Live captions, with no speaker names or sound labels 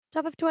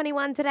Top of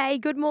 21 today.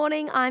 Good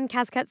morning. I'm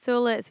Kaz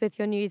Katsoulis with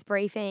your news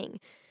briefing.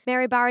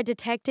 Maryborough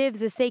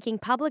detectives are seeking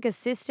public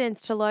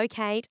assistance to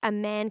locate a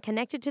man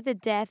connected to the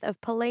death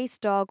of police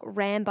dog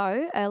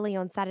Rambo early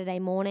on Saturday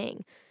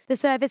morning. The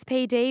Service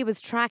PD was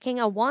tracking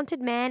a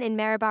wanted man in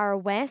Maryborough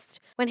West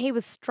when he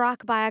was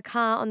struck by a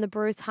car on the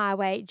Bruce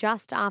Highway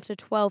just after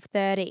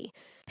 12:30.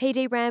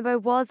 PD Rambo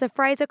was a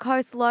Fraser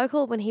Coast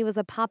local when he was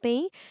a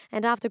puppy,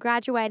 and after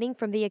graduating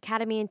from the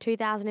academy in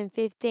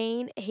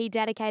 2015, he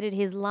dedicated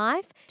his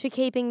life to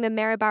keeping the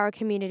Maryborough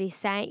community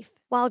safe.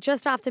 While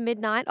just after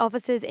midnight,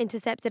 officers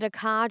intercepted a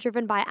car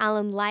driven by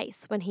Alan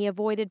Lace when he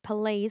avoided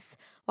police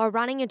while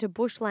running into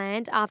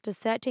bushland after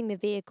searching the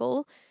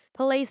vehicle.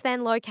 Police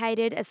then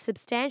located a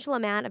substantial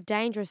amount of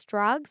dangerous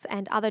drugs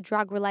and other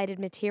drug-related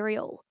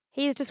material.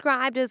 He is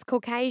described as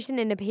Caucasian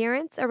in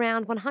appearance,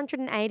 around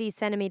 180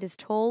 centimetres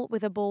tall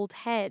with a bald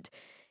head.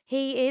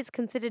 He is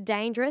considered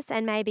dangerous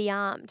and may be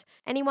armed.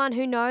 Anyone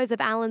who knows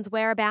of Alan's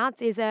whereabouts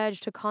is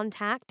urged to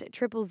contact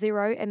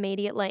 000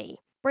 immediately.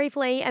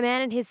 Briefly, a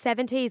man in his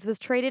 70s was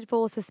treated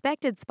for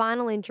suspected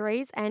spinal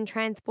injuries and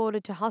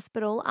transported to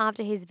hospital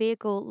after his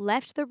vehicle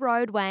left the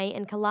roadway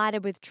and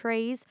collided with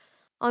trees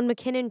on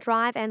McKinnon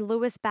Drive and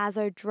Lewis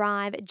Bazo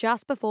Drive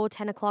just before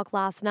 10 o'clock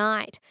last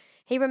night.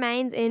 He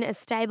remains in a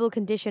stable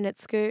condition at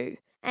SCOO.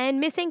 And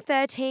missing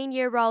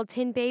 13-year-old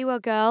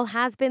Tinbiwa girl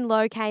has been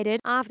located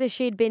after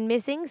she'd been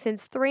missing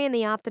since 3 in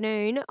the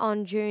afternoon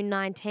on June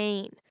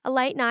 19. A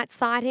late-night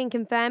sighting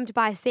confirmed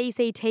by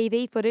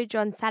CCTV footage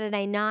on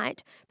Saturday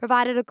night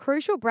provided a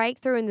crucial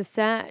breakthrough in the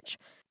search.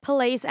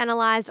 Police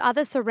analysed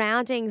other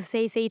surrounding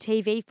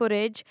CCTV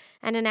footage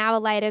and an hour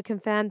later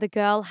confirmed the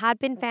girl had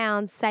been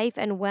found safe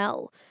and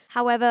well.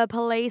 However,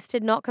 police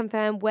did not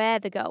confirm where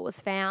the girl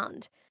was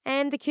found.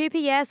 And the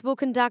QPS will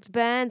conduct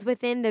burns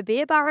within the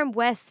Beerburrum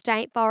West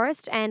State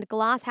Forest and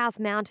Glasshouse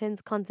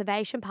Mountains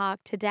Conservation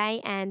Park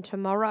today and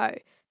tomorrow.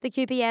 The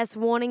QPS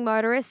warning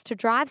motorists to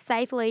drive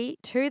safely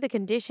to the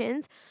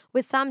conditions,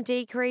 with some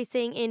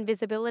decreasing in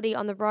visibility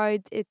on the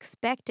roads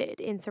expected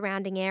in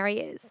surrounding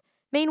areas.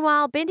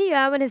 Meanwhile, Bindi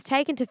Irwin has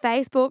taken to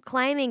Facebook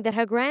claiming that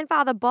her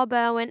grandfather Bob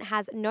Irwin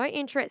has no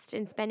interest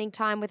in spending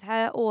time with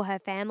her or her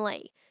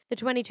family. The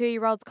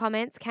 22-year-old's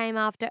comments came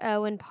after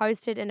Irwin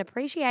posted an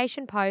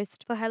appreciation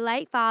post for her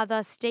late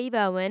father Steve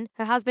Irwin,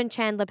 her husband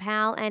Chandler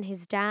Powell and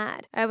his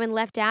dad. Irwin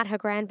left out her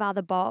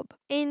grandfather Bob.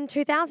 In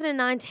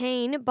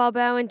 2019, Bob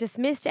Irwin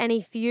dismissed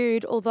any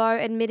feud, although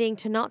admitting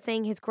to not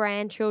seeing his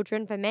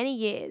grandchildren for many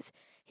years.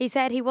 He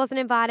said he wasn't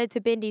invited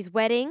to Bindi's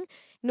wedding,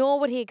 nor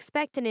would he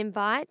expect an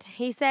invite.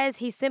 He says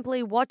he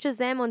simply watches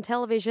them on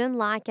television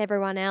like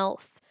everyone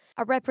else.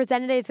 A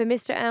representative for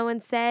Mr.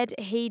 Irwin said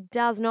he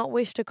does not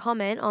wish to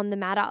comment on the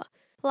matter.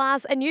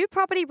 Plus, a new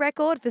property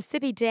record for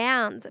Sippy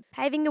Downs,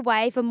 paving the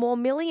way for more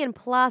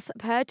million-plus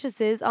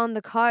purchases on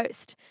the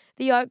coast.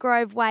 The Oak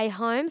Grove Way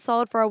home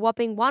sold for a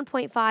whopping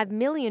 $1.5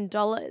 million.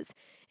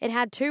 It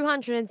had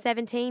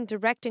 217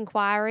 direct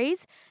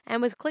inquiries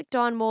and was clicked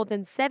on more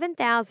than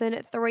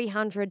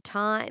 7,300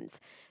 times.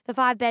 The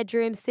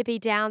 5-bedroom Sippy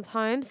Downs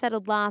home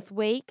settled last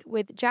week,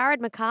 with Jared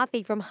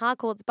McCarthy from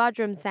Harcourt's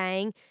Budrum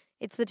saying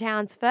it's the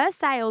town's first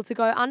sale to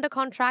go under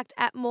contract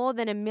at more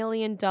than $1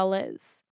 million.